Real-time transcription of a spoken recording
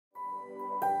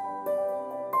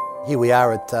Here we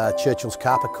are at Churchills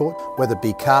Carpet Court, whether it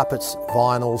be carpets,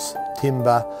 vinyls,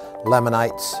 timber,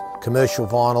 laminates, commercial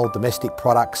vinyl, domestic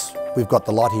products. We've got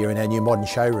the lot here in our new modern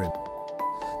showroom.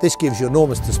 This gives you an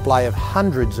enormous display of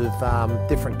hundreds of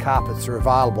different carpets that are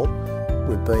available.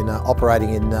 We've been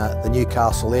operating in the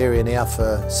Newcastle area now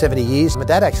for 70 years. My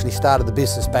dad actually started the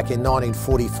business back in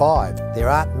 1945. There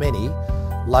aren't many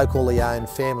locally owned,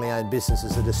 family owned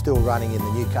businesses that are still running in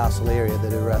the Newcastle area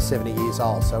that are 70 years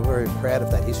old, so we're very proud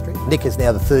of that history. Nick is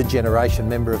now the third generation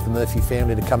member of the Murphy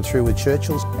family to come through with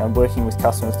Churchills. And working with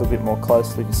customers a little bit more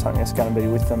closely is something that's going to be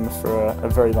with them for a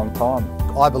very long time.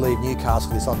 I believe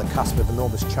Newcastle is on the cusp of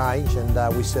enormous change,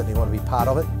 and we certainly want to be part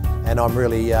of it. And I'm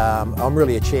really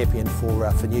a champion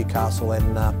for Newcastle,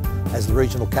 and as the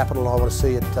regional capital I want to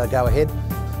see it go ahead.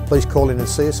 Please call in and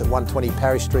see us at 120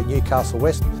 Parry Street, Newcastle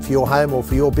West, for your home or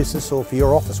for your business or for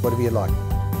your office, whatever you like.